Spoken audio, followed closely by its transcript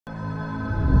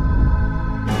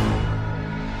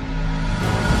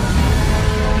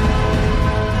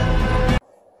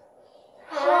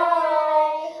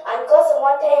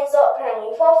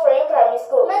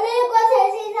school? My name is 跟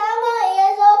承曦，7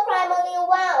 years old, primary 1,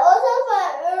 also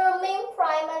from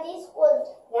Primary School.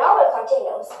 Now we'll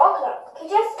continue with Octonauts. Could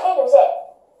you explain to say?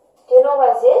 Do you know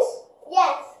what is this?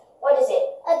 Yes, What is it?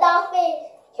 a dogfish.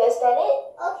 Can you spell it?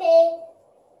 Okay.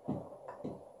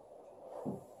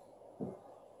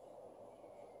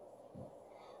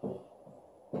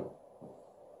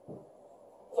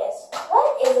 Yes.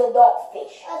 What is a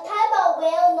dogfish? A type of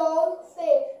well-known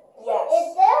fish. Yes.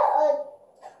 Is there a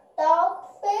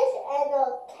dogfish and a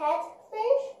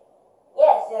catfish?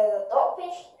 Yes, there's a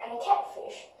dogfish and a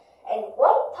catfish. And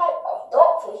one type of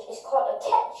dogfish is called a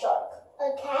cat shark.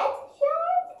 A cat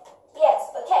shark? Yes,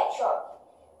 a cat shark.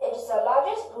 It is the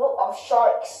largest group of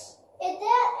sharks. Is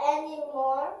there any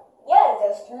more? Yes,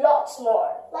 there's lots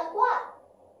more. Like what?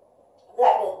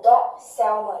 Like the dog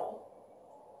salmon.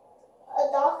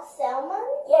 A dog salmon?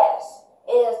 Yes,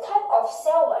 it is a type of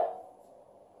salmon.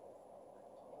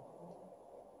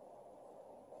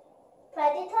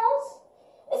 Predators?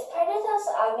 Its predators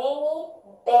are mainly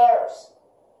bears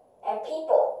and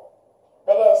people,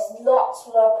 but there's lots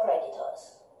more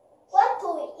predators. What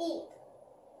do we eat?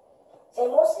 They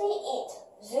mostly eat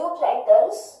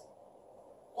zooplanktons,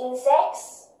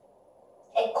 insects,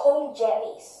 and cold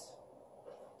jellies.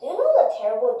 Do you know the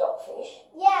terrible dogfish?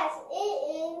 Yes,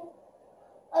 it is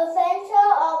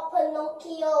Adventure of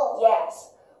Pinocchio.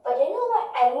 Yes, but do you know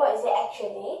what animal is it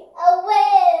actually? A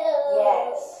whale.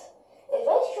 Yes. It's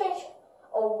very strange,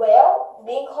 a whale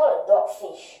being called a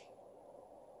dogfish.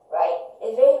 Right?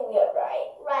 It's very weird,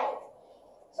 right? Right.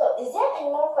 So, is there any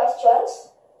more questions?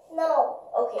 No.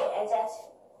 Okay, and that's...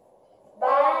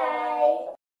 Bye.